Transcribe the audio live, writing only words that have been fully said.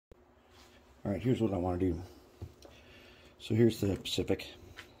All right, here's what I want to do. So here's the Pacific,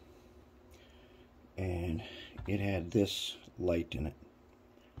 and it had this light in it.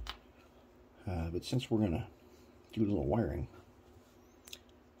 But since we're going to do a little wiring,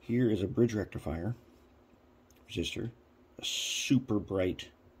 here is a bridge rectifier resistor, a super bright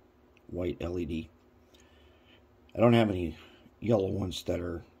white LED. I don't have any yellow ones that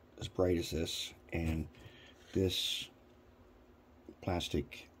are as bright as this, and this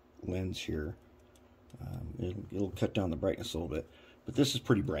plastic lens here, it'll cut down the brightness a little bit, but this is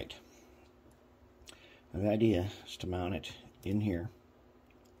pretty bright. And the idea is to mount it in here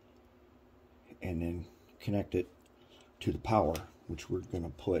and then connect it to the power, which we're going to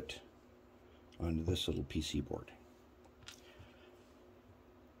put onto this little PC board.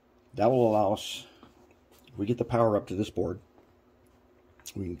 That will allow us, if we get the power up to this board,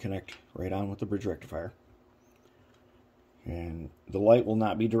 we can connect right on with the bridge rectifier. And the light will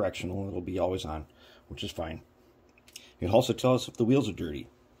not be directional, it'll be always on, which is fine. It'll also tell us if the wheels are dirty.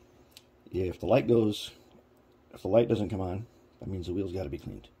 If the light doesn't come on, that means the wheels got to be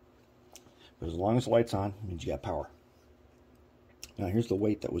cleaned. But as long as the light's on, it means you got power. Now here's the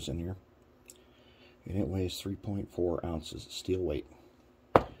weight that was in here. And it weighs 3.4 ounces, steel weight.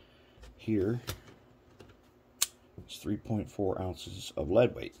 Here, it's 3.4 ounces of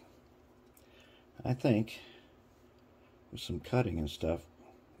lead weight. I think with some cutting and stuff,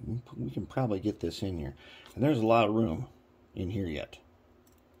 we can probably get this in here. And there's a lot of room in here yet.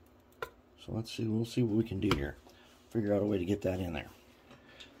 So let's see, we'll see what we can do here. Figure out a way to get that in there.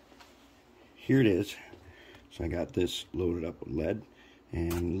 Here it is. So I got this loaded up with lead,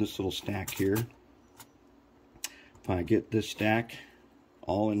 and this little stack here. If I get this stack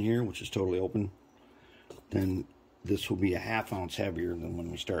all in here, which is totally open, then this will be a ½ ounce heavier than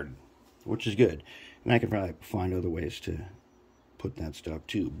when we started, which is good. And I could probably find other ways to put that stuff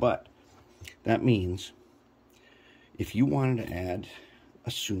too. But that means if you wanted to add a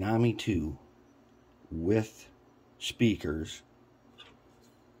Tsunami 2 with speakers,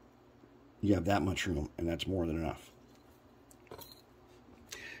 you have that much room, and that's more than enough.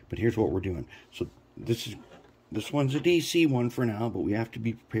 But here's what we're doing. So this one's a DC one for now, but we have to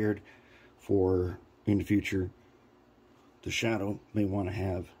be prepared for, in the future, the Shadow may want to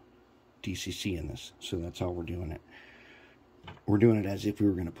have DCC in this. So that's how we're doing it. We're doing it as if we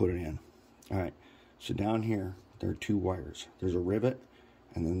were going to put it in. All right, so down here there are two wires. There's a rivet,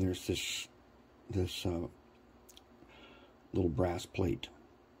 and then there's this little brass plate.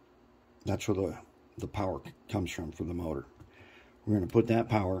 That's where the power comes from for the motor. We're going to put that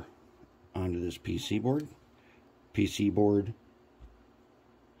power onto this PC board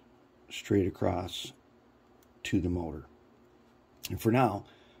straight across to the motor. And for now,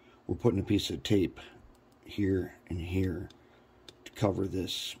 we're putting a piece of tape here and here to cover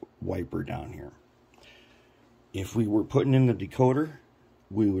this wiper down here. If we were putting in the decoder,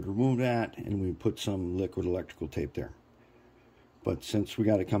 we would remove that and we'd put some liquid electrical tape there. But since we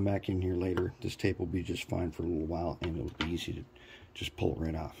got to come back in here later, this tape will be just fine for a little while, and it'll be easy to just pull it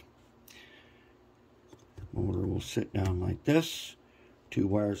right off. Motor will sit down like this. Two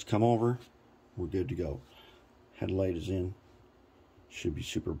wires come over. We're good to go. Headlight is in. Should be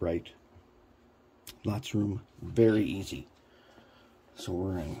super bright. Lots of room. Very easy. So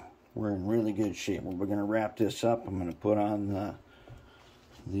we're in really good shape. We're going to wrap this up. I'm going to put on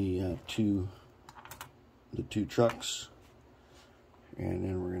the two trucks, and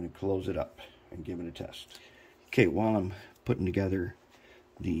then we're going to close it up and give it a test. Okay, while I'm putting together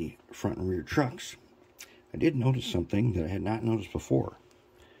the front and rear trucks, I did notice something that I had not noticed before.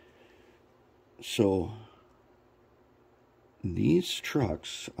 So these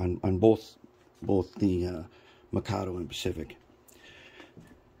trucks on both the Mikado and Pacific,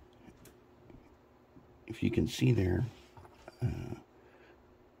 if you can see there,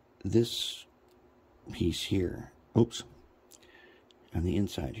 this piece here, oops, on the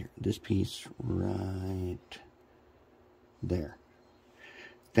inside here, this piece right there,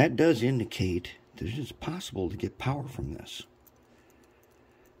 that does indicate that it is possible to get power from this.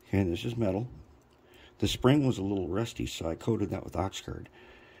 Okay, this is metal. The spring was a little rusty, so I coated that with Oxguard.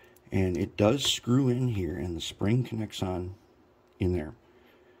 And it does screw in here, and the spring connects on in there.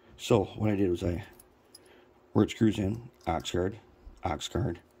 So what I did was where it screws in, Oxguard,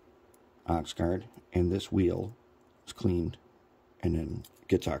 Oxguard, Oxguard, and this wheel is cleaned and then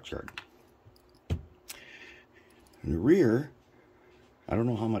gets Oxguard. In the rear, I don't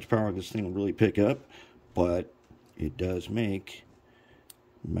know how much power this thing will really pick up, but it does make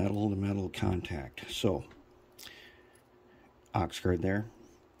metal to metal contact. So Oxguard there,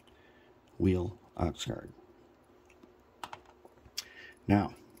 wheel, Oxguard.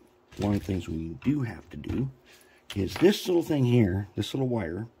 Now one of the things we do have to do is this little thing here, this little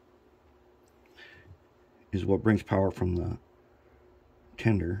wire, is what brings power from the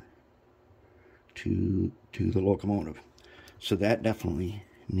tender to the locomotive. So that definitely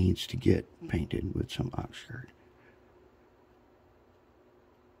needs to get painted with some Oxguard.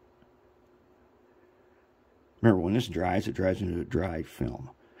 Remember, when this dries, it dries into a dry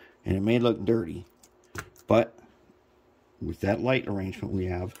film. And it may look dirty, but with that light arrangement we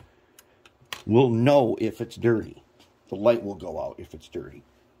have, we'll know if it's dirty. The light will go out if it's dirty.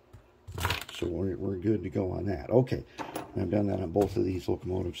 So we're good to go on that. Okay, I've done that on both of these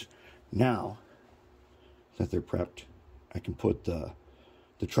locomotives. Now that they're prepped, I can put the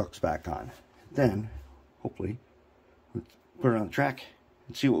trucks back on. Then, hopefully, put it on the track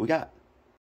and see what we got.